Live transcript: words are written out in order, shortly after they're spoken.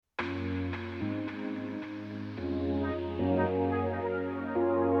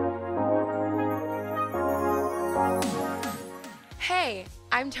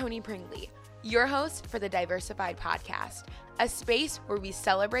I'm Tony Pringley, your host for the Diversified Podcast, a space where we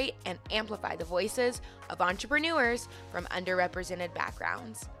celebrate and amplify the voices of entrepreneurs from underrepresented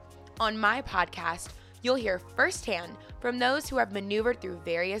backgrounds. On my podcast, you'll hear firsthand from those who have maneuvered through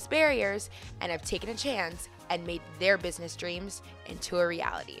various barriers and have taken a chance and made their business dreams into a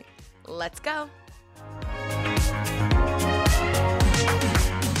reality. Let's go.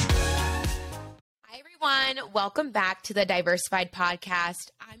 Hi, everyone. Welcome back to the Diversified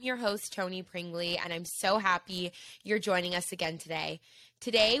Podcast. I'm your host, Tony Pringley, and I'm so happy you're joining us again today.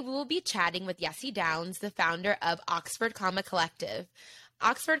 Today, we will be chatting with Yessy Downs, the founder of Oxford Collective.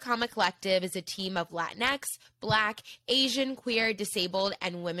 Oxford Collective is a team of Latinx, Black, Asian, queer, disabled,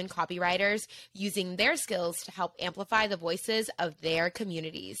 and women copywriters using their skills to help amplify the voices of their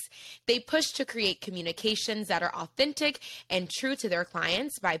communities. They push to create communications that are authentic and true to their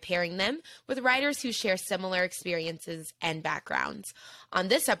clients by pairing them with writers who share similar experiences and backgrounds. On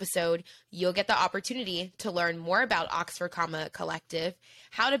this episode, you'll get the opportunity to learn more about Oxford Collective,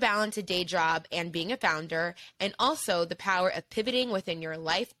 how to balance a day job and being a founder, and also the power of pivoting within your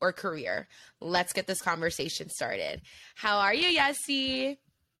life or career. Let's get this conversation started. How are you, Yessy?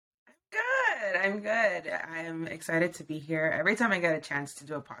 I'm good. I'm excited to be here. Every time I get a chance to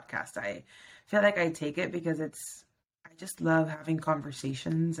do a podcast, I feel like I take it because I just love having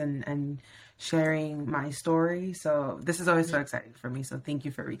conversations and sharing my story. So this is always so exciting for me. So thank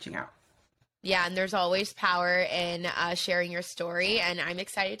you for reaching out. Yeah, and there's always power in sharing your story, and I'm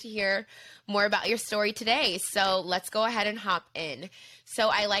excited to hear more about your story today. So let's go ahead and hop in. So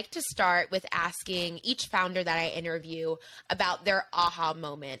I like to start with asking each founder that I interview about their aha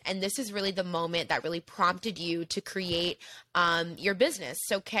moment, and this is really the moment that really prompted you to create your business.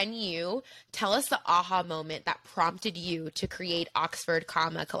 So can you tell us the aha moment that prompted you to create Oxford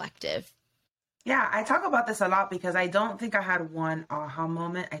Collective? Yeah, I talk about this a lot because I don't think I had one aha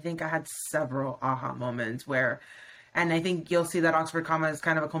moment. I think I had several aha moments and I think you'll see that Oxford is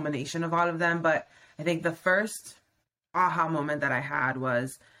kind of a combination of all of them. But I think the first aha moment that I had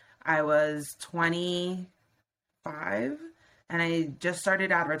was I was 25 and I just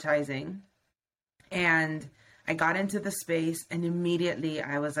started advertising and I got into the space and immediately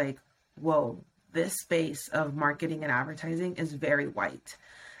I was like, whoa, this space of marketing and advertising is very white.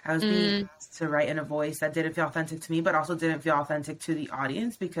 I was being asked to write in a voice that didn't feel authentic to me, but also didn't feel authentic to the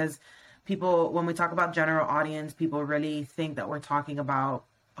audience because people, when we talk about general audience, people really think that we're talking about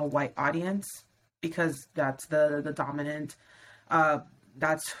a white audience because that's the dominant,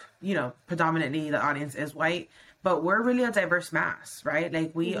 predominantly the audience is white, but we're really a diverse mass, right? Like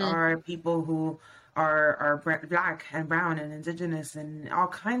we are people who are Black and brown and indigenous and all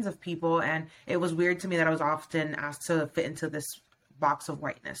kinds of people. And it was weird to me that I was often asked to fit into this box of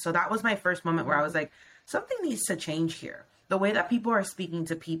whiteness. So that was my first moment where I was like, something needs to change here. The way that people are speaking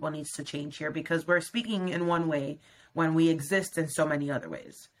to people needs to change here because we're speaking in one way when we exist in so many other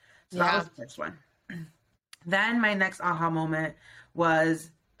ways. So that was the first one. Then my next aha moment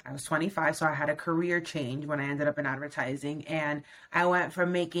was I was 25, so I had a career change when I ended up in advertising, and I went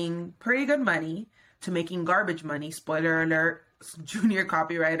from making pretty good money to making garbage money. Spoiler alert, junior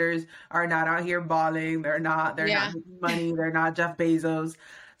copywriters are not out here balling. They're not making money. They're not Jeff Bezos.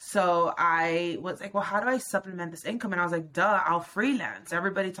 So I was like, well, how do I supplement this income? And I was like, duh, I'll freelance.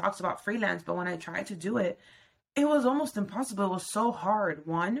 Everybody talks about freelance, but when I tried to do it, it was almost impossible. It was so hard.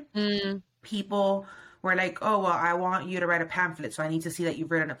 One, people were like, oh, well, I want you to write a pamphlet. So I need to see that you've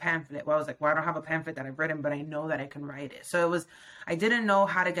written a pamphlet. Well, I was like, well, I don't have a pamphlet that I've written, but I know that I can write it. So I didn't know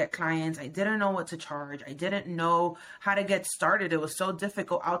how to get clients. I didn't know what to charge. I didn't know how to get started. It was so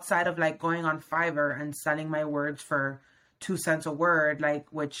difficult outside of like going on Fiverr and selling my words for 2 cents a word,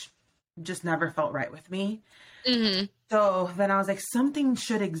 which just never felt right with me. So then I was like, something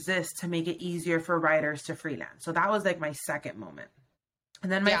should exist to make it easier for writers to freelance. So that was like my second moment.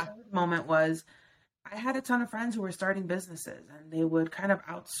 And then my third moment was I had a ton of friends who were starting businesses and they would kind of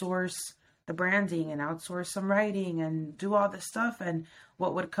outsource the branding and outsource some writing and do all this stuff. And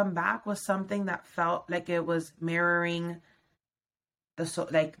what would come back was something that felt like it was mirroring the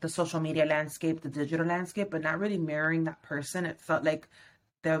social media landscape, the digital landscape, but not really mirroring that person. It felt like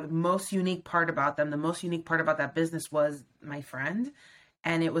the most unique part about them, the most unique part about that business was my friend.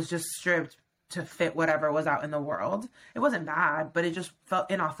 And it was just stripped to fit whatever was out in the world. It wasn't bad, but it just felt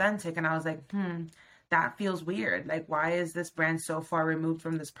inauthentic. And I was like, that feels weird. Like, why is this brand so far removed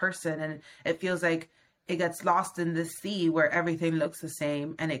from this person? And it feels like it gets lost in this sea where everything looks the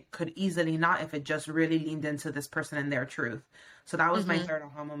same, and it could easily not if it just really leaned into this person and their truth. So that was my third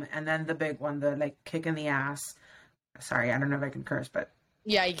aha moment. And then the big one, the kick in the ass. Sorry, I don't know if I can curse, but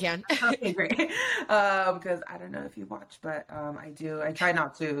Yeah, you can. Okay, great. Because I don't know if you watch, but I do. I try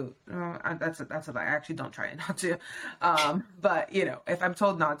not to. That's a lie. I actually don't try not to. But you know, if I'm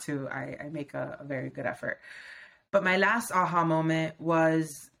told not to, I make a very good effort. But my last aha moment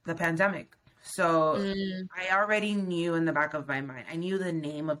was the pandemic. So Mm, I already knew in the back of my mind. I knew the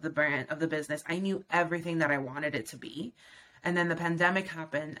name of the brand of the business. I knew everything that I wanted it to be. And then the pandemic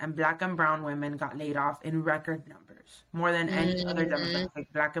happened, and Black and brown women got laid off in record numbers, more than any other mm, demographic.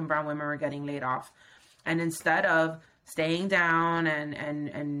 Black and brown women were getting laid off. And instead of staying down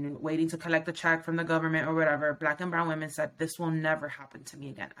and waiting to collect a check from the government or whatever, Black and brown women said, this will never happen to me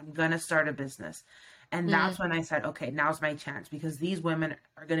again. I'm going to start a business. And mm. that's when I said, okay, now's my chance, because these women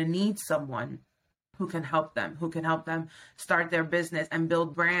are going to need someone who can help them start their business and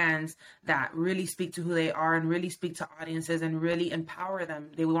build brands that really speak to who they are and really speak to audiences and really empower them.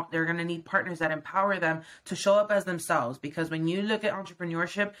 They're going to need partners that empower them to show up as themselves, because when you look at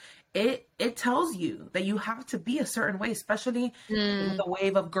entrepreneurship, it tells you that you have to be a certain way, especially with Mm. the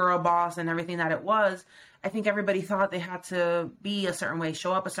wave of girl boss and everything that it was. I think everybody thought they had to be a certain way,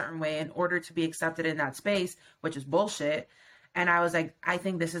 show up a certain way in order to be accepted in that space, which is bullshit. And I was like, I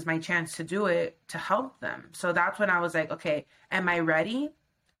think this is my chance to do it to help them. So that's when I was like, okay, am I ready?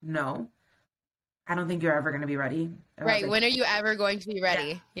 No, I don't think you're ever going to be ready. And I was Right. like, When are you ever going to be yeah.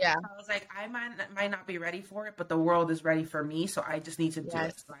 ready? Yeah. I was like, I might not be ready for it, but the world is ready for me. So I just need to do Yes.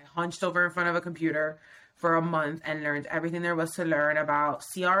 it. So I hunched over in front of a computer for a month and learned everything there was to learn about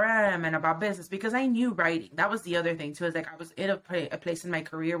CRM and about business, because I knew writing. That was the other thing too, is like I was in a place in my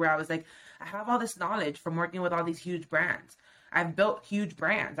career where I was like, I have all this knowledge from working with all these huge brands. I've built huge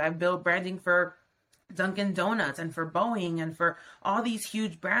brands. I've built branding for Dunkin' Donuts and for Boeing and for all these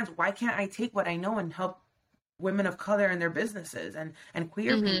huge brands. Why can't I take what I know and help women of color in their businesses and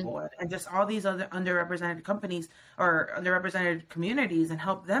queer Mm-hmm. people and just all these other underrepresented companies or underrepresented communities and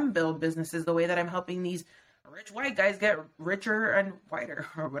help them build businesses the way that I'm helping these rich white guys get richer and whiter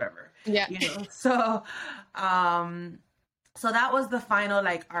or whatever, Yeah. you know? Um, so that was the final,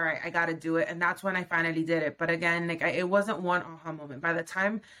 like, all right, I got to do it. And that's when I finally did it. But again, like, it wasn't one aha moment. By the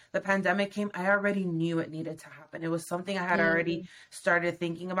time the pandemic came, I already knew it needed to happen. It was something I had already Mm. started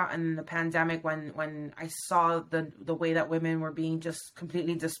thinking about. And in the pandemic, when I saw the way that women were being just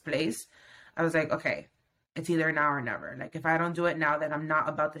completely displaced, I was like, okay, it's either now or never. Like, if I don't do it now, then I'm not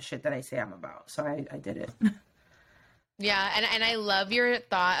about the shit that I say I'm about. So I did it. Yeah, and I love your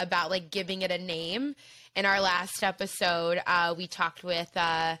thought about like giving it a name. In our last episode, we talked with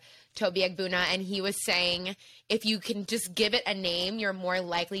Toby Agbuna, and he was saying if you can just give it a name, you're more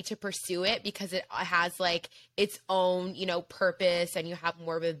likely to pursue it because it has like its own, purpose, and you have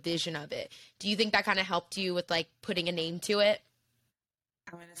more of a vision of it. Do you think that kind of helped you with like putting a name to it?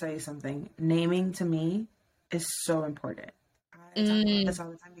 I'm going to tell you something. Naming to me is so important. I talk about Mm, this all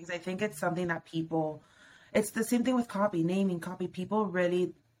the time because I think it's something that it's the same thing with copy, naming copy. People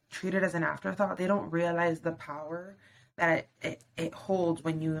really treat it as an afterthought. They don't realize the power that it holds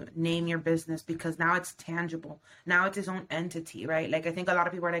when you name your business, because now it's tangible. Now it's its own entity, right? Like, I think a lot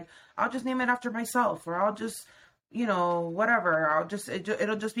of people are like, I'll just name it after myself, or I'll just, whatever.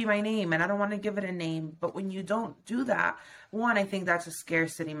 It'll just be my name, and I don't want to give it a name. But when you don't do that, one, I think that's a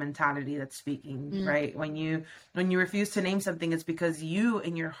scarcity mentality that's speaking, mm, right? When you refuse to name something, it's because you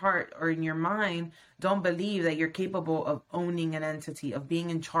in your heart or in your mind don't believe that you're capable of owning an entity, of being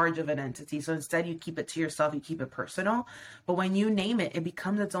in charge of an entity. So instead you keep it to yourself, you keep it personal. But when you name it, it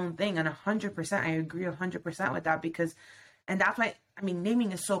becomes its own thing. And 100%, I agree 100% with that, because and that's why, I mean,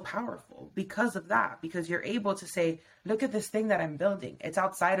 naming is so powerful because of that, because you're able to say, look at this thing that I'm building. It's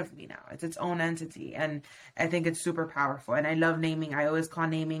outside of me now. It's its own entity. And I think it's super powerful. And I love naming. I always call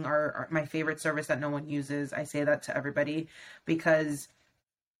naming my favorite service that no one uses. I say that to everybody because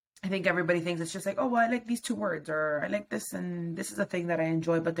I think everybody thinks it's just like, oh, well, I like these two words, or I like this, and this is a thing that I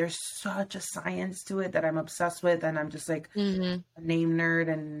enjoy. But there's such a science to it that I'm obsessed with. And I'm just like mm-hmm. a name nerd,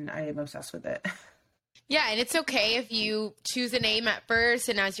 and I am obsessed with it. Yeah, and it's okay if you choose a name at first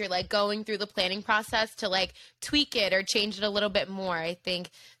and as you're like going through the planning process to like tweak it or change it a little bit more. I think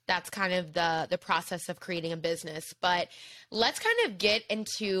that's kind of the process of creating a business. But let's kind of get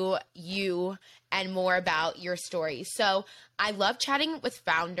into you and more about your story. So I love chatting with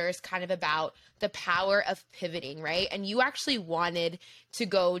founders kind of about the power of pivoting, right? And you actually wanted to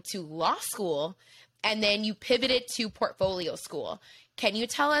go to law school and then you pivoted to portfolio school. Can you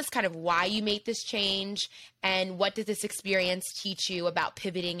tell us kind of why you made this change and what did this experience teach you about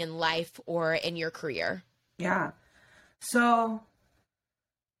pivoting in life or in your career? Yeah. So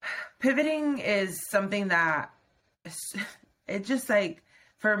pivoting is something that it just like,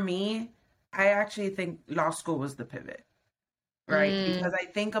 for me, I actually think law school was the pivot. right? Because I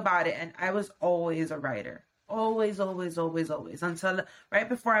think about it, and I was always a writer. Always, always, always, always. Until right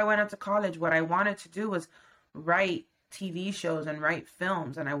before I went up to college, what I wanted to do was write TV shows and write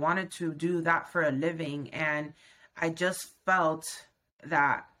films. And I wanted to do that for a living. And I just felt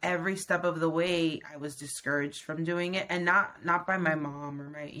that every step of the way I was discouraged from doing it. And not by my mom or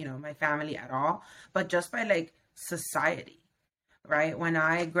my family at all, but just by like society. Right. When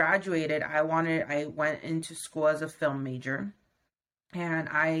I graduated, I went into school as a film major, and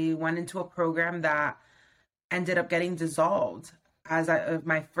I went into a program that ended up getting dissolved.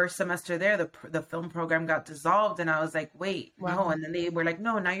 My first semester there, the film program got dissolved, and I was like, wait, no. And then they were like,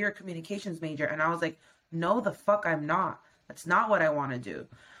 no, now you're a communications major. And I was like, no, the fuck I'm not. That's not what I want to do.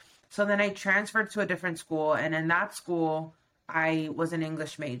 So then I transferred to a different school, and in that school, I was an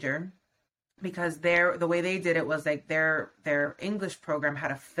English major, because the way they did it was like their English program had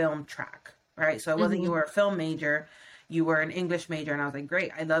a film track, right? So it wasn't you were a film major, you were an English major. And I was like,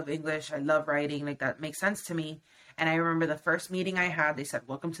 great, I love English, I love writing, like that makes sense to me. And I remember the first meeting I had, they said,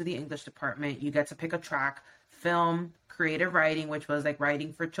 welcome to the English department. You get to pick a track: film, creative writing, which was like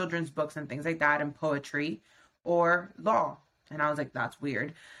writing for children's books and things like that, and poetry, or law. And I was like, that's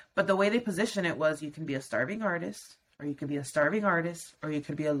weird. But the way they position it was, you can be a starving artist, or you can be a starving artist, or you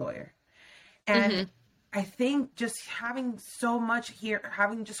could be a lawyer. And I think just having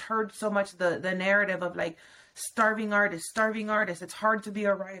just heard so much the narrative of like starving artist, it's hard to be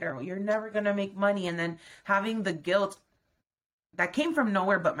a writer, you're never going to make money. And then having the guilt that came from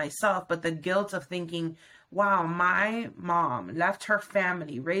nowhere but myself, but the guilt of thinking, wow, my mom left her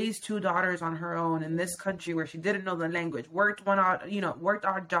family, raised 2 daughters on her own in this country where she didn't know the language, worked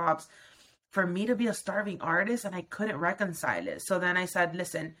odd jobs for me to be a starving artist, and I couldn't reconcile it. So then I said,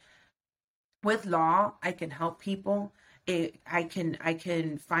 listen, with law, I can help people. I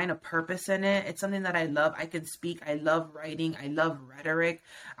can find a purpose in it. It's something that I love. I can speak. I love writing. I love rhetoric.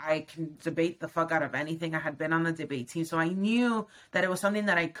 I can debate the fuck out of anything. I had been on the debate team, so I knew that it was something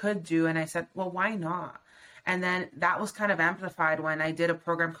that I could do. And I said, well, why not? And then that was kind of amplified when I did a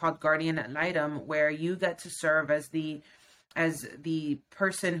program called Guardian Ad Litem, where you get to serve as the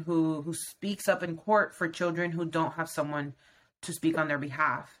person who speaks up in court for children who don't have someone to speak on their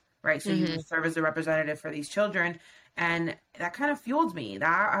behalf. Right. So you serve as a representative for these children. And that kind of fueled me.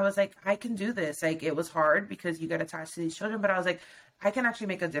 That I was like, I can do this. Like, it was hard because you get attached to these children, but I was like, I can actually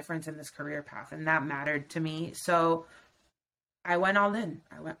make a difference in this career path. And that mattered to me. So I went all in.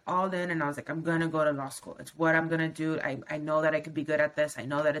 And I was like, I'm going to go to law school. It's what I'm going to do. I know that I could be good at this. I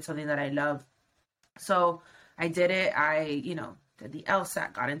know that it's something that I love. So I did it. I, did the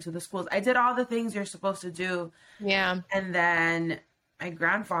LSAT, got into the schools. I did all the things you're supposed to do. Yeah. And then my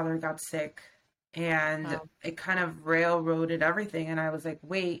grandfather got sick, and it kind of railroaded everything. And I was like,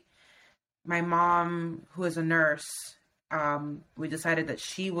 wait, my mom, who is a nurse, we decided that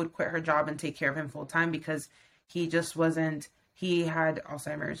she would quit her job and take care of him full time, because he had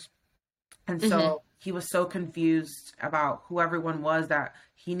Alzheimer's. And so he was so confused about who everyone was that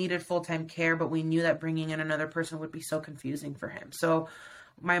he needed full-time care, but we knew that bringing in another person would be so confusing for him. So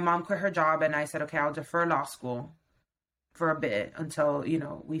my mom quit her job, and I said, okay, I'll defer law school for a bit until,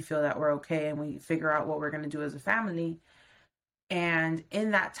 we feel that we're okay and we figure out what we're going to do as a family. And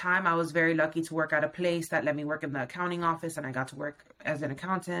in that time, I was very lucky to work at a place that let me work in the accounting office, and I got to work as an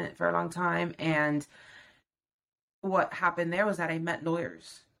accountant for a long time. And what happened there was that I met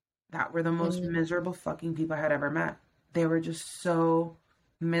lawyers that were the most miserable fucking people I had ever met. They were just so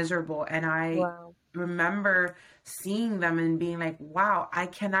miserable. And I remember seeing them and being like, wow, I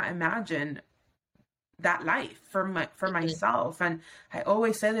cannot imagine that life for myself. And I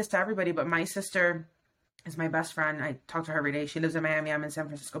always say this to everybody, but my sister is my best friend. I talk to her every day. She lives in Miami. I'm in San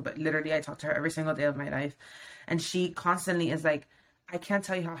Francisco, but literally I talk to her every single day of my life. And she constantly is like, I can't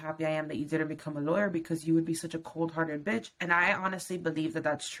tell you how happy I am that you didn't become a lawyer, because you would be such a cold-hearted bitch. And I honestly believe that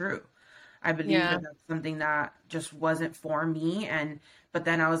that's true. I believe that that's something that just wasn't for me. But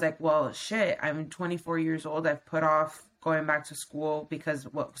then I was like, well, shit, I'm 24 years old. I've put off going back to school because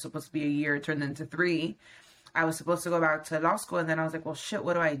what was supposed to be a year turned into 3. I was supposed to go back to law school. And then I was like, well, shit,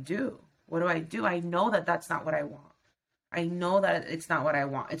 what do I do? What do I do? I know that that's not what I want. I know that it's not what I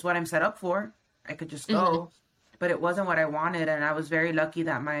want. It's what I'm set up for. I could just go, but it wasn't what I wanted. And I was very lucky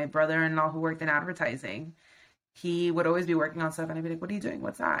that my brother-in-law, who worked in advertising, he would always be working on stuff, and I'd be like, what are you doing?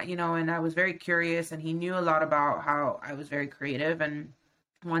 What's that? And I was very curious, and he knew a lot about how I was very creative. And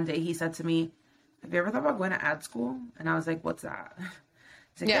one day he said to me, have you ever thought about going to ad school? And I was like, what's that?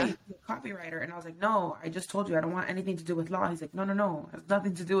 He's like, yeah, you're a copywriter. And I was like, no, I just told you I don't want anything to do with law. He's like, no, it has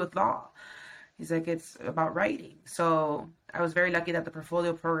nothing to do with law. He's like, it's about writing. So I was very lucky that the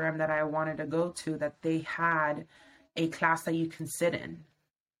portfolio program that I wanted to go to, that they had a class that you can sit in.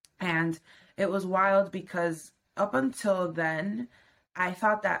 And it was wild because up until then, I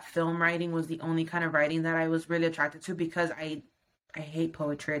thought that film writing was the only kind of writing that I was really attracted to, because I hate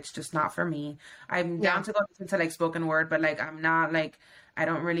poetry. It's just not for me. I'm down to go into like spoken word, but like I'm not like, I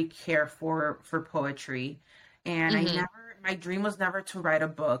don't really care for poetry. And my dream was never to write a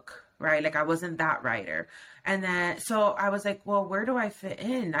book, right? Like I wasn't that writer. And then so I was like, well, where do I fit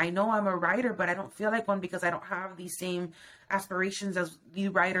in? I know I'm a writer, but I don't feel like one because I don't have these same aspirations as the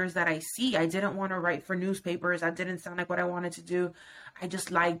writers that I see. I didn't want to write for newspapers. That didn't sound like what I wanted to do. I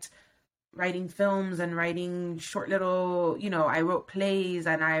just liked writing films and writing short little, I wrote plays,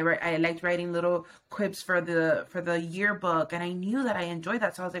 and I liked writing little quips for the yearbook, and I knew that I enjoyed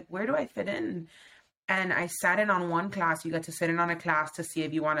that. So I was like, where do I fit in? And I sat in on one class. You get to sit in on a class to see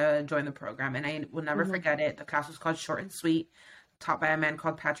if you want to join the program. And I will never forget it. The class was called Short and Sweet, taught by a man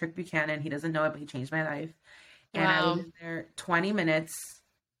called Patrick Buchanan. He doesn't know it, but he changed my life. And I was in there 20 minutes.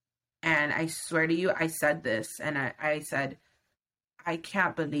 And I swear to you, I said this. And I said, I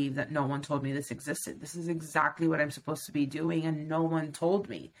can't believe that no one told me this existed. This is exactly what I'm supposed to be doing. And no one told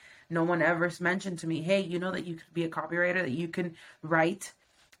me. No one ever mentioned to me, hey, you know that you could be a copywriter, that you can write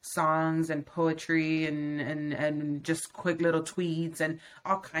songs and poetry and just quick little tweets and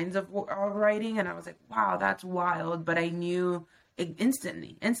all kinds of writing. And I was like, wow, that's wild. But I knew it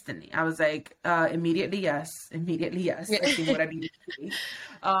instantly. I was like, immediately yes. I think what I needed to be.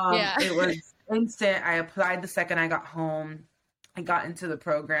 It was instant. I applied the second I got home. I got into the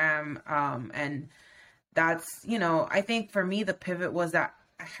program. And that's, I think for me, the pivot was that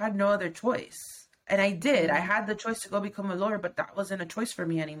I had no other choice. And I did. I had the choice to go become a lawyer, but that wasn't a choice for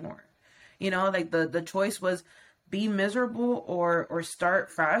me anymore. Like the choice was be miserable or start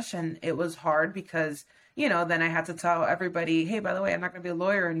fresh. And it was hard because, then I had to tell everybody, hey, by the way, I'm not going to be a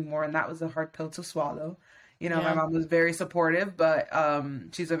lawyer anymore. And that was a hard pill to swallow. My mom was very supportive, but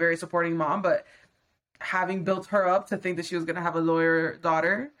she's a very supporting mom. But having built her up to think that she was going to have a lawyer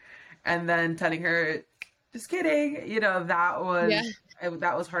daughter and then telling her, just kidding,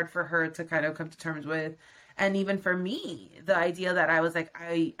 that was hard for her to kind of come to terms with. And even for me, the idea that I was like,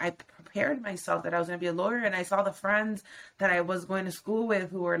 I prepared myself that I was going to be a lawyer, and I saw the friends that I was going to school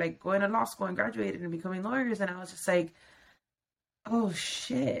with who were like going to law school and graduated and becoming lawyers. And I was just like, oh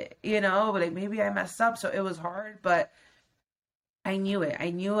shit, like maybe I messed up. So it was hard, but I knew it.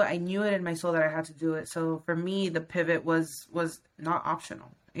 I knew it in my soul that I had to do it. So for me, the pivot was not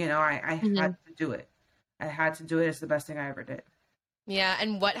optional. I had to do it. I had to do it. It's the best thing I ever did. Yeah.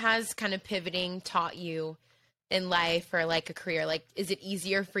 And what has kind of pivoting taught you in life or like a career? Like, is it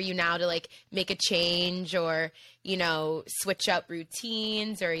easier for you now to like make a change or, switch up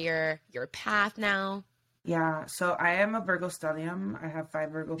routines or your path now? Yeah. So I am a Virgo stellium. I have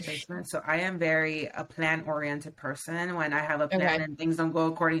 5 Virgo placements. So I am very a plan oriented person. When I have a plan and things don't go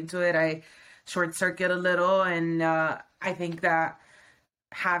according to it, I short circuit a little. And I think that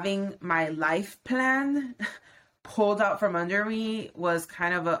having my life plan pulled out from under me was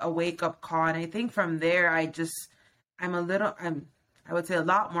kind of a wake up call. And I think from there, I would say a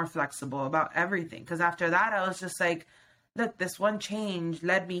lot more flexible about everything. Because after that, I was just like, look, this one change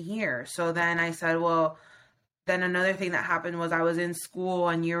led me here. So then I said, well, then another thing that happened was I was in school,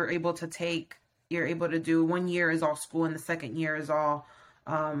 and you're able to do 1 year is all school and the second year is all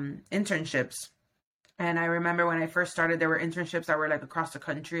internships. And I remember when I first started, there were internships that were like across the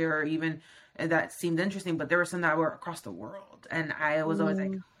country or even that seemed interesting, but there were some that were across the world. And I was always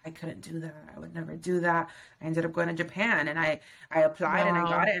like, I couldn't do that. I would never do that. I ended up going to Japan, and I applied and I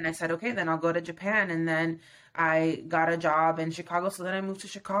got it. And I said, okay, then I'll go to Japan. And then I got a job in Chicago. So then I moved to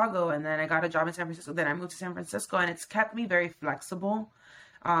Chicago, and then I got a job in San Francisco. Then I moved to San Francisco, and it's kept me very flexible.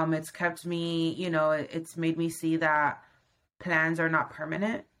 It's kept me, it's made me see that plans are not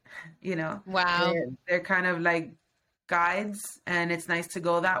permanent. Wow. They're kind of like guides, and it's nice to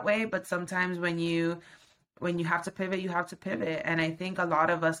go that way. But sometimes when you have to pivot, you have to pivot. And I think a lot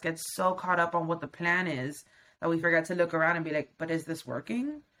of us get so caught up on what the plan is that we forget to look around and be like, but is this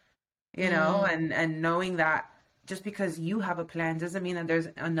working? And knowing that just because you have a plan doesn't mean that there's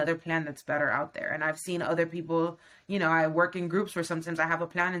another plan that's better out there. And I've seen other people, I work in groups where sometimes I have a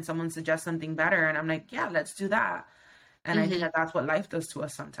plan and someone suggests something better, and I'm like, yeah, let's do that. And I think that that's what life does to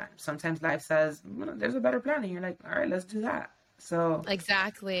us sometimes. Sometimes life says, there's a better plan. And you're like, all right, let's do that. So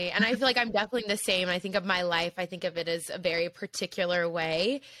exactly. And I feel like I'm definitely the same. I think of my life, I think of it as a very particular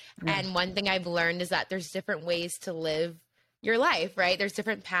way. And one thing I've learned is that there's different ways to live your life, right? There's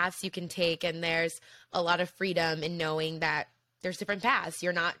different paths you can take. And there's a lot of freedom in knowing that there's different paths.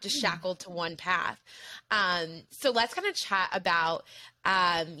 You're not just shackled to one path. So let's kind of chat about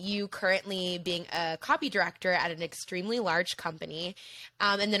you currently being a copy director at an extremely large company,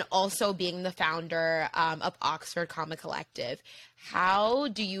 and then also being the founder of Oxford Comma Collective. How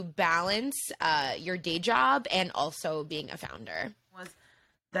do you balance your day job and also being a founder? Was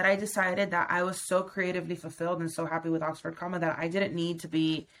that I decided that I was so creatively fulfilled and so happy with Oxford Comma that I didn't need to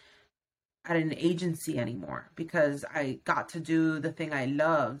be at an agency anymore, because I got to do the thing I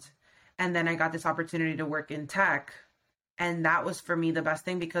loved. And then I got this opportunity to work in tech. And that was for me the best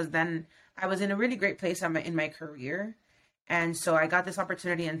thing, because then I was in a really great place in my career. And so I got this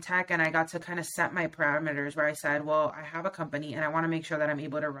opportunity in tech, and I got to kind of set my parameters where I said, well, I have a company and I want to make sure that I'm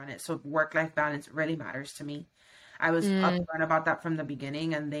able to run it. So work-life balance really matters to me. I was upfront about that from the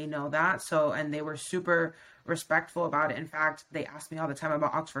beginning, and they know that. So, and they were super respectful about it. In fact, they ask me all the time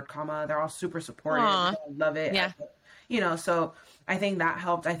about Oxford Comma. They're all super supportive. I love it. Yeah. So I think that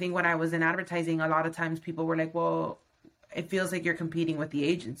helped. I think when I was in advertising, a lot of times people were like, well, it feels like you're competing with the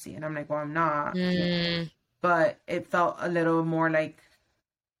agency. And I'm like, well, I'm not. But it felt a little more like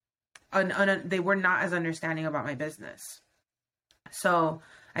they were not as understanding about my business. So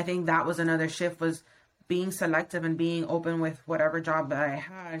I think that was another shift, was being selective and being open with whatever job that I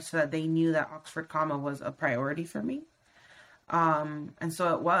had, so that they knew that Oxford Comma was a priority for me. And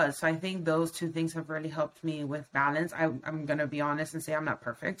so it was. So I think those two things have really helped me with balance. I'm going to be honest and say I'm not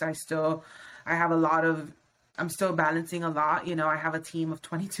perfect. I'm still balancing a lot. I have a team of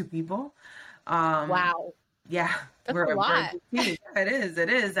 22 people. Wow. Yeah. That's a lot. It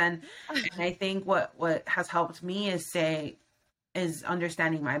is. And I think what has helped me is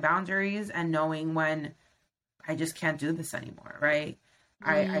understanding my boundaries and knowing when I just can't do this anymore, right?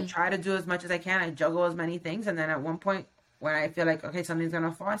 I try to do as much as I can. I juggle as many things. And then at one point when I feel like, okay, something's going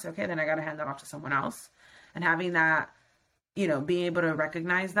to fall, I say, okay, then I got to hand that off to someone else. And having that, being able to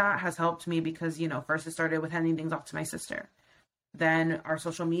recognize that has helped me, because, first it started with handing things off to my sister. Then our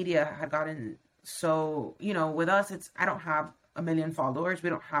social media had gotten so, with us, I don't have a million followers.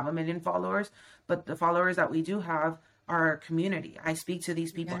 We don't have a million followers, but the followers that we do have our community. I speak to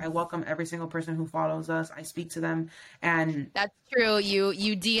these people. Yes. I welcome every single person who follows us. I speak to them. And that's true.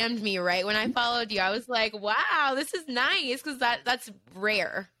 You DM'd me right when I followed you. I was like, wow, this is nice, because that's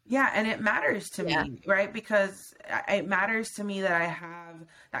rare. Yeah. And it matters to me, right? Because it matters to me that I have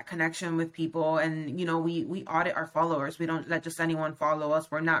that connection with people. And, we audit our followers. We don't let just anyone follow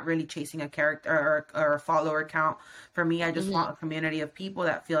us. We're not really chasing a character or a follower count. For me, I just want a community of people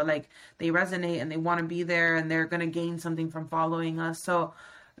that feel like they resonate and they want to be there and they're going to gain something from following us. So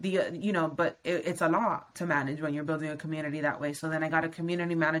but it's a lot to manage when you're building a community that way. So then I got a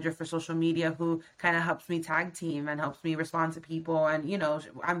community manager for social media who kind of helps me tag team and helps me respond to people. And,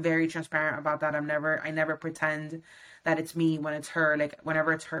 I'm very transparent about that. I never pretend that it's me when it's her. Like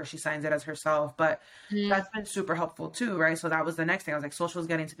whenever it's her, she signs it as herself. But that's been super helpful too, right? So that was the next thing. I was like, social is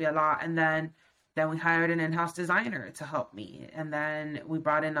getting to be a lot. And then we hired an in-house designer to help me. And then we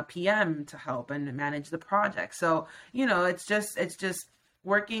brought in a PM to help and manage the project. So, it's just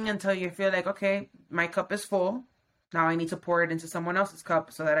working until you feel like, okay, my cup is full. Now I need to pour it into someone else's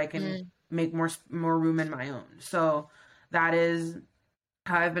cup so that I can make more room in my own. So that is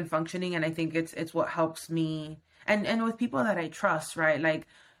how I've been functioning. And I think it's what helps me. And with people that I trust, right? Like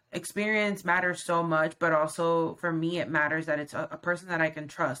experience matters so much, but also for me, it matters that it's a person that I can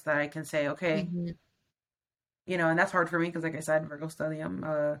trust, that I can say, okay, and that's hard for me because, like I said, Virgo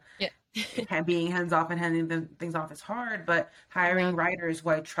stellium, being hands off and handing things off is hard, but hiring writers who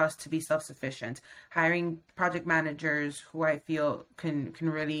I trust to be self-sufficient, hiring project managers who I feel can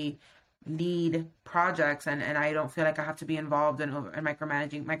really lead projects, and I don't feel like I have to be involved in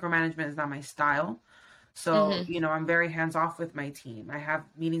micromanaging. Micromanagement is not my style. So, I'm very hands off with my team. I have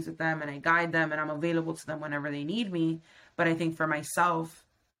meetings with them and I guide them and I'm available to them whenever they need me. But I think for myself,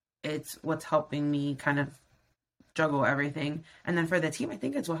 it's what's helping me kind of juggle everything. And then for the team, I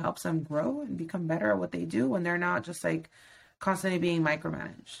think it's what helps them grow and become better at what they do when they're not just like constantly being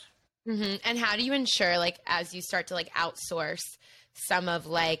micromanaged. And how do you ensure, like, as you start to like outsource some of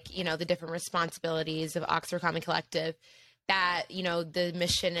like, the different responsibilities of Oxford Comma Collective, that, the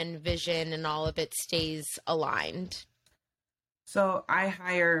mission and vision and all of it stays aligned? So I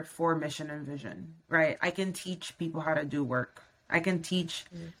hire for mission and vision, right? I can teach people how to do work. I can teach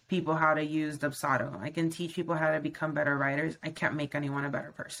people how to use Dubsado. I can teach people how to become better writers. I can't make anyone a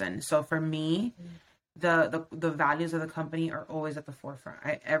better person. So for me, the values of the company are always at the forefront.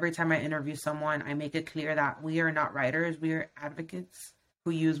 Every time I interview someone, I make it clear that we are not writers. We are advocates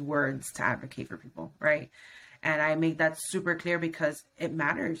who use words to advocate for people, right? And I make that super clear because it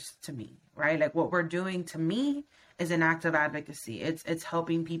matters to me, right? Like what we're doing to me is an act of advocacy. It's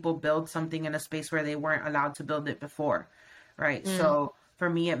helping people build something in a space where they weren't allowed to build it before, right? So for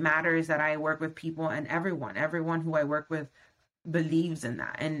me, it matters that I work with people, and everyone who I work with believes in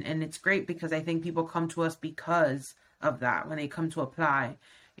that. And it's great because I think people come to us because of that when they come to apply.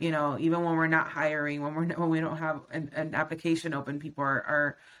 Even when we're not hiring, when we don't have an application open, people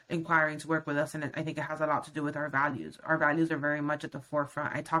are inquiring to work with us. And I think it has a lot to do with our values. Our values are very much at the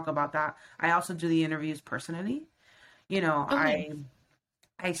forefront. I talk about that. I also do the interviews personally. Okay.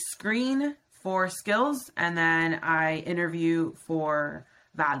 I screen for skills, and then I interview for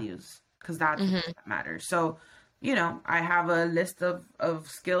values, because that's what matters. So, I have a list of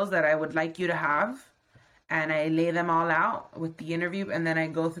skills that I would like you to have, and I lay them all out with the interview, and then I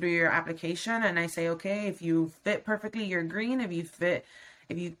go through your application and I say, okay, if you fit perfectly, you're green.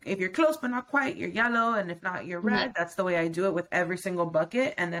 If you're close but not quite, you're yellow, and if not, you're red. That's the way I do it with every single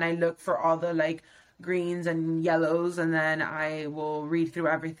bucket. And then I look for all the greens and yellows, and then I will read through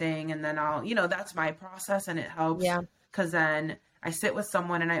everything, and then I'll, that's my process, and it helps. Yeah. Because then I sit with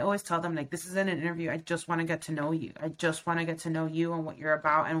someone and I always tell them, this isn't an interview. I just want to get to know you. I just want to get to know you and what you're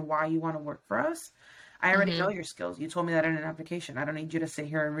about and why you want to work for us. I already know your skills. You told me that in an application. I don't need you to sit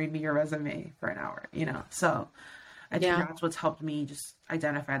here and read me your resume for an hour, So I think that's what's helped me just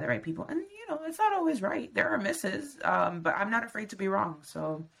identify the right people. And, it's not always right. There are misses, but I'm not afraid to be wrong.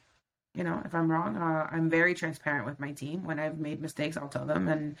 So, if I'm wrong, I'm very transparent with my team. When I've made mistakes, I'll tell them.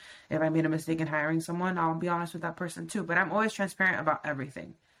 And if I made a mistake in hiring someone, I'll be honest with that person too. But I'm always transparent about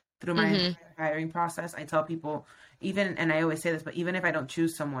everything. Through my hiring process, I tell people, and I always say this, but even if I don't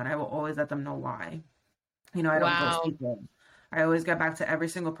choose someone, I will always let them know why. I don't ghost people. I always get back to every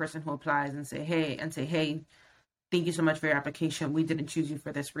single person who applies and say, hey, thank you so much for your application. We didn't choose you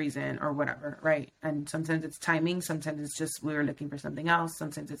for this reason or whatever, right? And sometimes it's timing. Sometimes it's just we were looking for something else.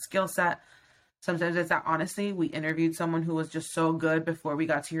 Sometimes it's skill set. Sometimes it's that, honestly, we interviewed someone who was just so good before we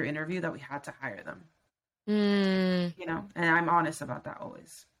got to your interview that we had to hire them. And I'm honest about that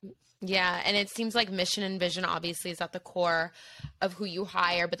always. Yeah. And it seems like mission and vision obviously is at the core of who you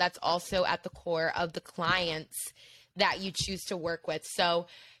hire, but that's also at the core of the clients that you choose to work with. So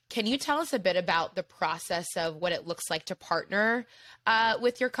can you tell us a bit about the process of what it looks like to partner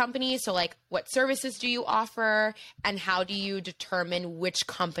with your company? So what services do you offer, and how do you determine which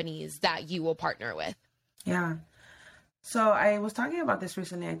companies that you will partner with? Yeah. So I was talking about this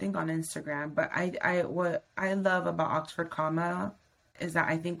recently, I think on Instagram, but what I love about Oxford Comma is that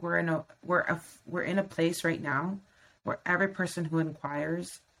I think we're in a place right now where every person who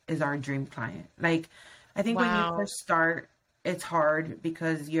inquires is our dream client. I think when you first start, it's hard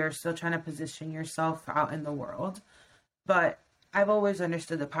because you're still trying to position yourself out in the world. But I've always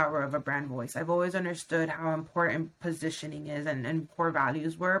understood the power of a brand voice. I've always understood how important positioning is and core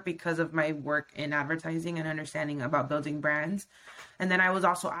values were because of my work in advertising and understanding about building brands. And then I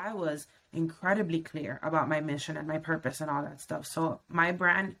was incredibly clear about my mission and my purpose and all that stuff. So my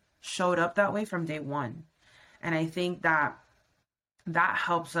brand showed up that way from day one. And I think that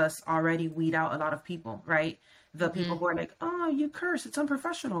helps us already weed out a lot of people, right? The people who are like, oh, you curse, it's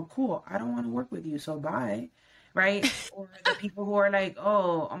unprofessional. Cool. I don't want to work with you. So bye. Right. Or the people who are like,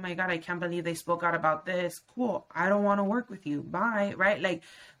 oh my God, I can't believe they spoke out about this. Cool. I don't want to work with you. Bye. Right.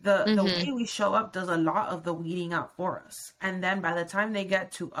 The way we show up does a lot of the weeding out for us. And then by the time they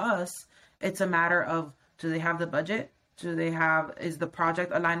get to us, it's a matter of, do they have the budget? Is the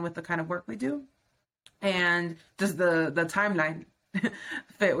project aligned with the kind of work we do? And does the timeline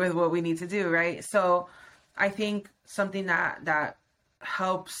fit with what we need to do? Right. So I think something that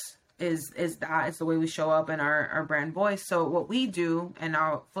helps is the way we show up in our brand voice. So what we do, and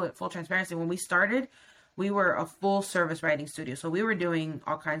I'll full transparency, when we started, we were a full service writing studio. So we were doing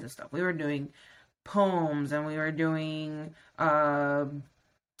all kinds of stuff. We were doing poems, and we were doing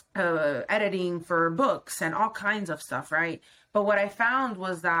editing for books and all kinds of stuff, right? But what I found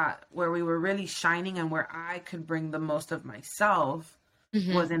was that where we were really shining and where I could bring the most of myself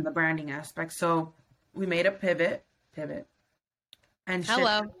was in the branding aspect. So we made a pivot and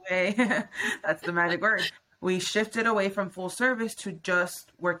shifted away. That's the magic word. We shifted away from full service to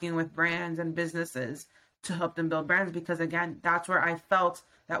just working with brands and businesses to help them build brands, because again, that's where I felt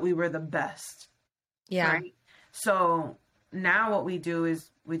that we were the best. Yeah. Right? So now what we do is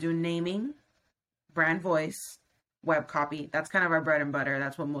we do naming, brand voice, web copy. That's kind of our bread and butter.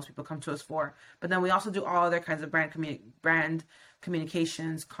 That's what most people come to us for. But then we also do all other kinds of brand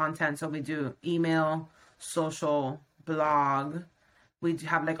communications, content. So we do email, social, blog. We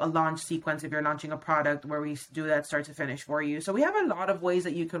have a launch sequence if you're launching a product, where we do that start to finish for you. So we have a lot of ways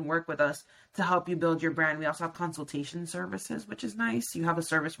that you can work with us to help you build your brand. We also have consultation services, which is nice. You have a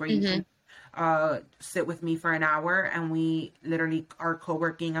service where you can sit with me for an hour, and we literally are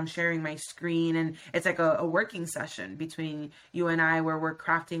co-working. I'm sharing my screen, and it's like a working session between you and I, where we're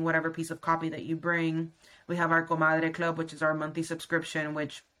crafting whatever piece of copy that you bring. We have our Comadre Club, which is our monthly subscription,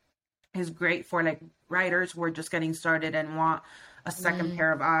 which is great for like writers who are just getting started and want a second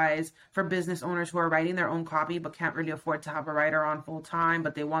pair of eyes, for business owners who are writing their own copy but can't really afford to have a writer on full time,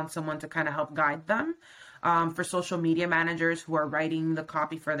 but they want someone to kind of help guide them. For social media managers who are writing the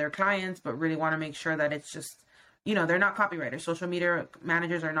copy for their clients but really want to make sure that it's just, they're not copywriters. Social media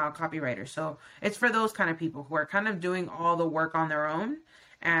managers are not copywriters. So it's for those kind of people who are kind of doing all the work on their own,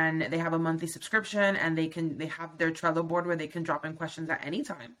 and they have a monthly subscription, and they have their Trello board where they can drop in questions at any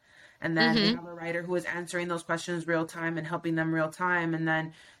time. And then they have a writer who is answering those questions real time and helping them real time. And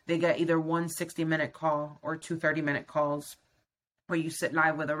then they get either one 60-minute call or two 30-minute calls where you sit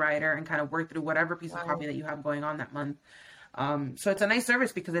live with a writer and kind of work through whatever piece of copy that you have going on that month. So it's a nice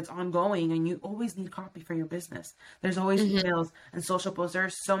service because it's ongoing, and you always need copy for your business. There's always emails and social posts.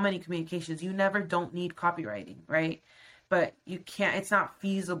 There's so many communications. You never don't need copywriting, right? But you can't, it's not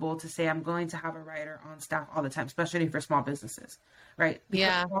feasible to say I'm going to have a writer on staff all the time, especially for small businesses, right?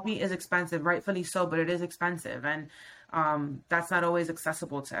 Because copy is expensive, rightfully so, but it is expensive. And that's not always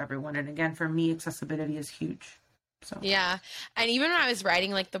accessible to everyone. And again, for me, accessibility is huge. So yeah. And even when I was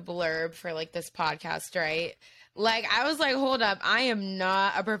writing like the blurb for like this podcast, right? Like I was like, hold up, I am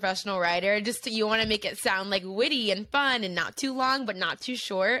not a professional writer. You want to make it sound like witty and fun and not too long, but not too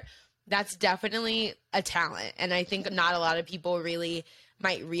short. That's definitely a talent. And I think not a lot of people really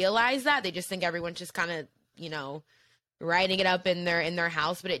might realize that. They just think everyone's just kind of, writing it up in their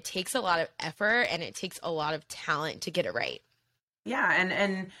house, but it takes a lot of effort and it takes a lot of talent to get it right. Yeah.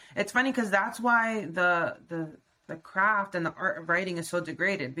 And it's funny because that's why the craft and the art of writing is so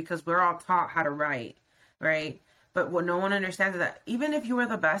degraded, because we're all taught how to write, right? But what no one understands is that even if you were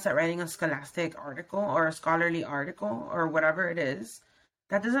the best at writing a scholastic article or a scholarly article or whatever it is,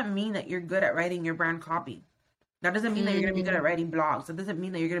 that doesn't mean that you're good at writing your brand copy. That doesn't mean that you're going to be good at writing blogs. That doesn't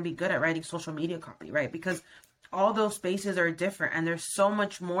mean that you're going to be good at writing social media copy, right? Because all those spaces are different, and there's so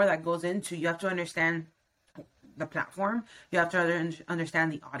much more that goes into. You have to understand the platform. You have to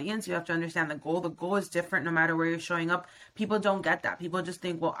understand the audience. You have to understand the goal. The goal is different no matter where you're showing up. People don't get that. People just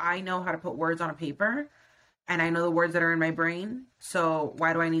think, well, I know how to put words on a paper, and I know the words that are in my brain, so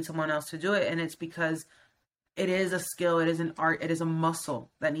why do I need someone else to do it? And it's because it is a skill, it is an art, it is a muscle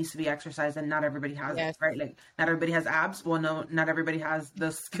that needs to be exercised, and not everybody has it, right? Like not everybody has abs. Well, no, not everybody has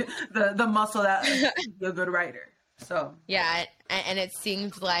the muscle that be a good writer. So yeah, and it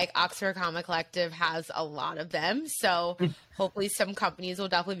seems like Oxford Comma Collective has a lot of them. So hopefully some companies will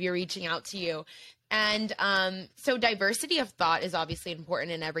definitely be reaching out to you. And so diversity of thought is obviously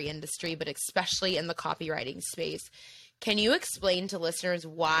important in every industry, but especially in the copywriting space. Can you explain to listeners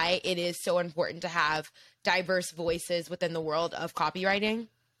why it is so important to have diverse voices within the world of copywriting?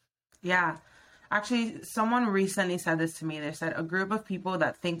 Yeah. Actually, someone recently said this to me. They said a group of people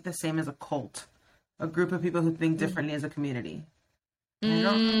that think the same as a cult, a group of people who think differently as a community. I don't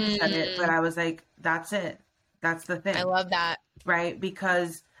know who said it, but I was like, that's it. That's the thing. I love that. Right?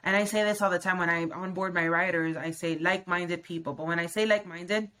 Because, and I say this all the time when I onboard my writers, I say like-minded people. But when I say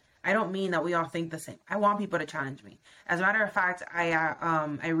like-minded, I don't mean that we all think the same. I want people to challenge me. As a matter of fact,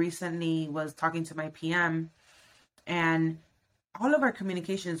 I recently was talking to my PM, and all of our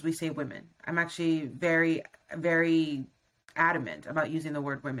communications, we say women. I'm actually very, very adamant about using the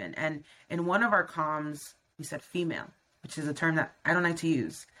word women. And in one of our comms, we said female, which is a term that I don't like to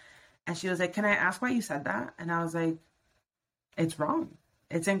use. And she was like, can I ask why you said that? And I was like, it's wrong.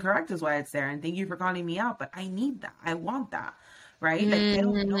 It's incorrect is why it's there. And thank you for calling me out, but I need that. I want that. Right? Like they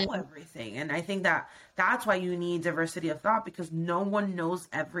don't know everything. And I think that that's why you need diversity of thought, because no one knows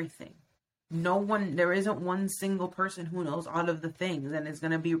everything. There isn't one single person who knows all of the things and is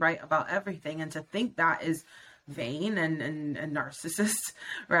going to be right about everything. And to think that is vain and narcissist,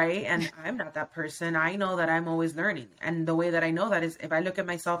 right? And I'm not that person. I know that I'm always learning. And the way that I know that is if I look at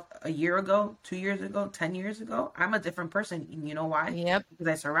myself a year ago, 2 years ago, 10 years ago, I'm a different person. And you know why? Yep. Because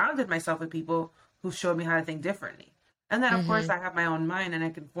I surrounded myself with people who showed me how to think differently. And then, of course, I have my own mind and I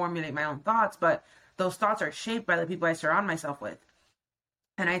can formulate my own thoughts, but those thoughts are shaped by the people I surround myself with.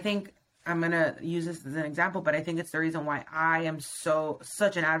 And I think I'm going to use this as an example, but I think it's the reason why I am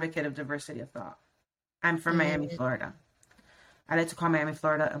such an advocate of diversity of thought. I'm from Miami, Florida. I like to call Miami,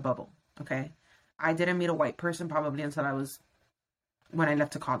 Florida a bubble. Okay. I didn't meet a white person probably until when I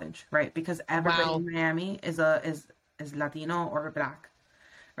left to college, right? Because everybody in Miami is Latino or Black.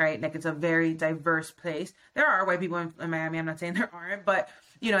 right? Like it's a very diverse place. There are white people in Miami. I'm not saying there aren't, but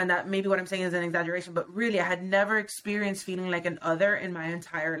and that maybe what I'm saying is an exaggeration, but really I had never experienced feeling like an other in my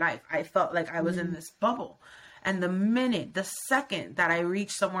entire life. I felt like I was in this bubble. And the second that I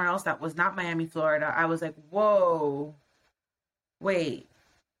reached somewhere else that was not Miami, Florida, I was like, whoa, wait.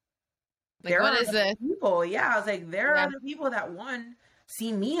 Like, what is this? People. Yeah, I was like, there are other people that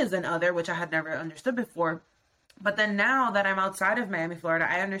see me as an other, which I had never understood before. But then now that I'm outside of Miami, Florida,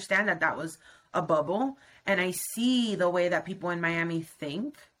 I understand that was a bubble. And I see the way that people in Miami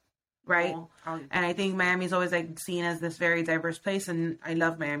think, right? And I think Miami's always like seen as this very diverse place. And I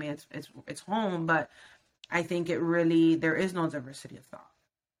love Miami. It's home. But I think there is no diversity of thought.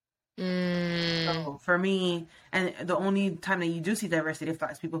 So for me, and the only time that you do see diversity of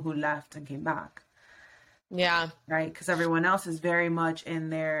thought is people who left and came back. Yeah. Right. Because everyone else is very much in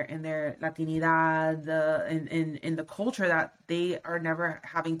their Latinidad, in the culture that they are never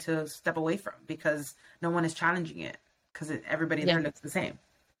having to step away from because no one is challenging it because everybody there looks the same.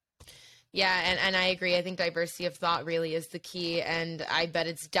 Yeah. And I agree. I think diversity of thought really is the key. And I bet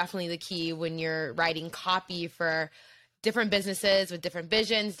it's definitely the key when you're writing copy for different businesses with different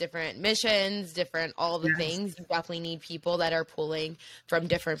visions, different missions, different all the things. You definitely need people that are pulling from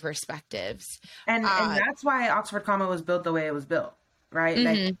different perspectives. And that's why Oxford Comma was built the way it was built, right?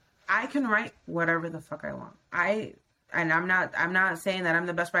 Like I can write whatever the fuck I want. I'm not saying that I'm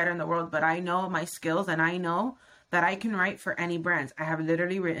the best writer in the world, but I know my skills and I know that I can write for any brands. I have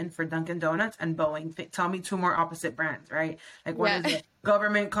literally written for Dunkin' Donuts and Boeing. Tell me two more opposite brands, right? Like one is a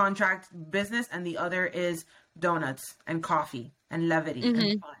government contract business and the other is donuts and coffee and levity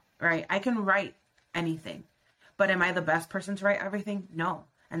and fun, right? I can write anything, but am I the best person to write everything? No.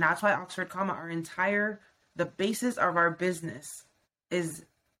 And that's why Oxford Comma, the basis of our business is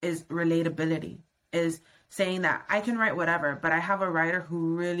relatability, is saying that I can write whatever, but I have a writer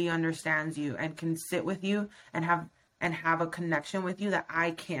who really understands you and can sit with you and have a connection with you that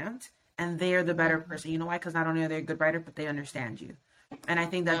I can't, and they're the better person. You know why? Because not only are they a good writer, but they understand you. And I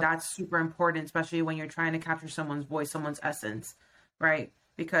think that that's super important, especially when you're trying to capture someone's voice, someone's essence, right?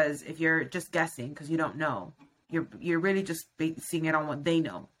 Because if you're just guessing because you don't know, you're really just basing it on what they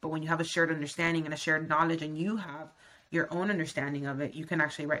know. But when you have a shared understanding and a shared knowledge and you have your own understanding of it, you can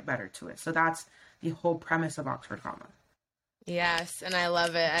actually write better to it. So that's the whole premise of Oxford Comma. Yes, and I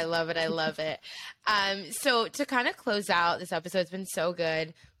love it. I love it. I love it. So to kind of close out this episode, it's been so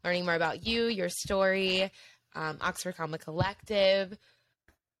good learning more about you, your story, Oxford Comma Collective.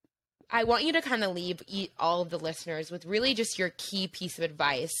 I want you to kind of leave all of the listeners with really just your key piece of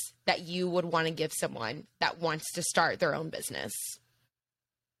advice that you would want to give someone that wants to start their own business.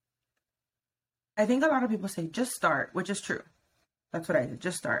 I think a lot of people say, just start, which is true. That's what I did,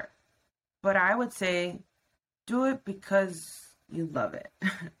 just start. But I would say, do it because you love it.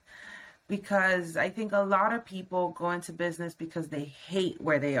 Because I think a lot of people go into business because they hate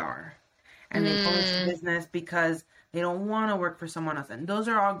where they are. And they go into business because they don't want to work for someone else. And those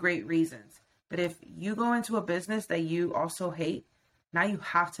are all great reasons. But if you go into a business that you also hate, now you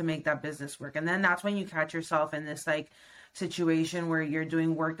have to make that business work. And then that's when you catch yourself in this like situation where you're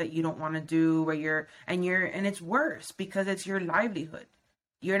doing work that you don't want to do, and it's worse because it's your livelihood.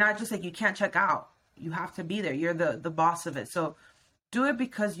 You're not just like, you can't check out. You have to be there. You're the boss of it. So do it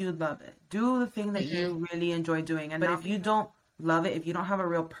because you love it. Do the thing that you really enjoy doing. But if you don't love it, if you don't have a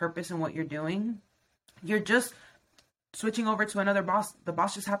real purpose in what you're doing, you're just switching over to another boss. The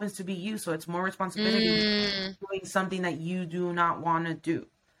boss just happens to be you. So it's more responsibility doing something that you do not want to do.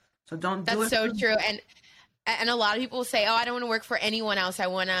 So don't do it. That's so true. And a lot of people say, oh, I don't want to work for anyone else. I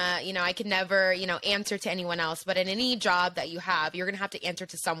want to, I can never, answer to anyone else. But in any job that you have, you're going to have to answer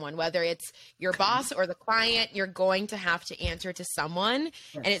to someone, whether it's your boss or the client, you're going to have to answer to someone.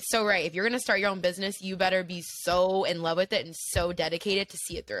 Yes. And it's so right. If you're going to start your own business, you better be so in love with it and so dedicated to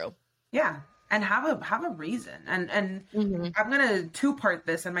see it through. Yeah. And have a reason. And I'm going to two-part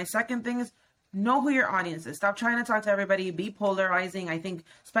this. And my second thing is, know who your audience is. Stop trying to talk to everybody. Be polarizing. I think,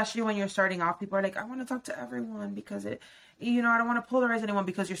 especially when you're starting off, people are like, I want to talk to everyone because I don't want to polarize anyone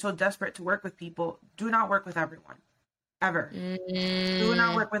because you're so desperate to work with people. Do not work with everyone. Ever. Do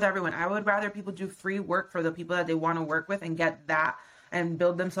not work with everyone. I would rather people do free work for the people that they want to work with and get that and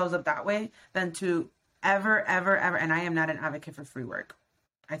build themselves up that way than to ever. And I am not an advocate for free work.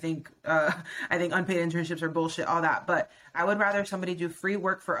 I think unpaid internships are bullshit, all that. But I would rather somebody do free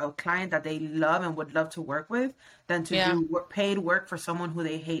work for a client that they love and would love to work with than to do paid work for someone who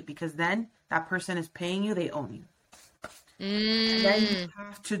they hate, because then that person is paying you, they own you. And then you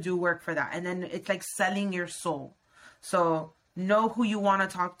have to do work for that. And then it's like selling your soul. So know who you want to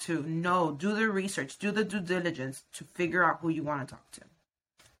talk to. Do the research, do the due diligence to figure out who you want to talk to.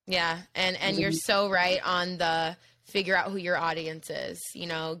 Yeah. And you're so right on the figure out who your audience is,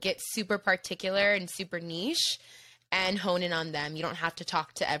 get super particular and super niche and hone in on them. You don't have to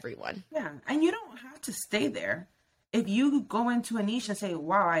talk to everyone. Yeah. And you don't have to stay there. If you go into a niche and say,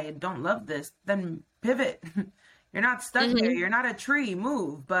 wow, I don't love this, then pivot. You're not stuck there. You're not a tree.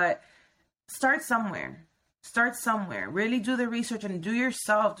 Move. But start somewhere. Really do the research and do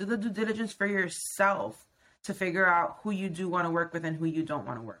the due diligence for yourself to figure out who you do want to work with and who you don't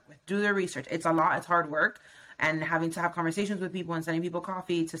want to work with. Do the research. It's a lot. It's hard work. And having to have conversations with people and sending people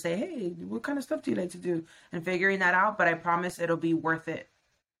coffee to say, hey, what kind of stuff do you like to do? And figuring that out. But I promise it'll be worth it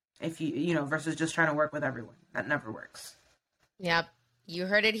if versus just trying to work with everyone. That never works. Yep. You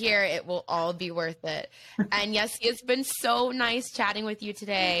heard it here. It will all be worth it. And Yessy, it's been so nice chatting with you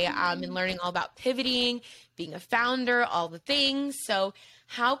today and learning all about pivoting, being a founder, all the things. So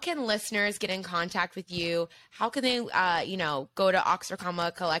how can listeners get in contact with you? How can they, go to Oxford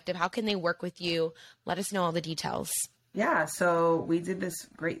Comma Collective? How can they work with you? Let us know all the details. Yeah, so we did this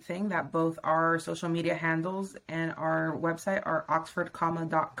great thing that both our social media handles and our website are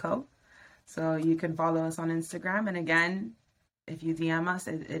oxfordcomma.co. So you can follow us on Instagram. And again, if you DM us,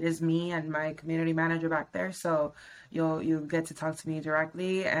 it is me and my community manager back there. So you'll get to talk to me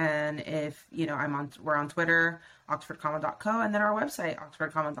directly. And if, we're on Twitter, oxfordcomma.co, and then our website,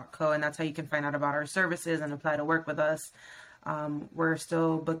 oxfordcomma.co. And that's how you can find out about our services and apply to work with us. We're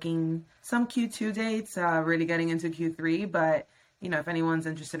still booking some Q2 dates, really getting into Q3. But, if anyone's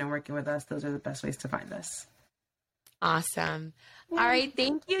interested in working with us, those are the best ways to find us. Awesome. All right.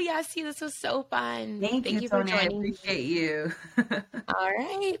 Thank you, Yessy. This was so fun. Thank you for Tony. joining. I appreciate you. All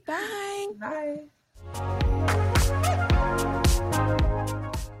right. Bye. Bye.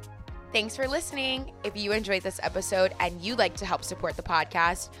 Thanks for listening. If you enjoyed this episode and you'd like to help support the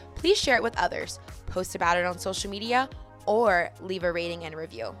podcast, please share it with others, post about it on social media, or leave a rating and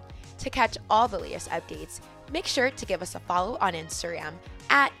review. To catch all the latest updates, make sure to give us a follow on Instagram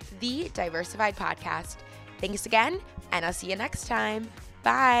at the Diversified Podcast. Thanks again, and I'll see you next time.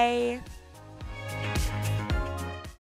 Bye.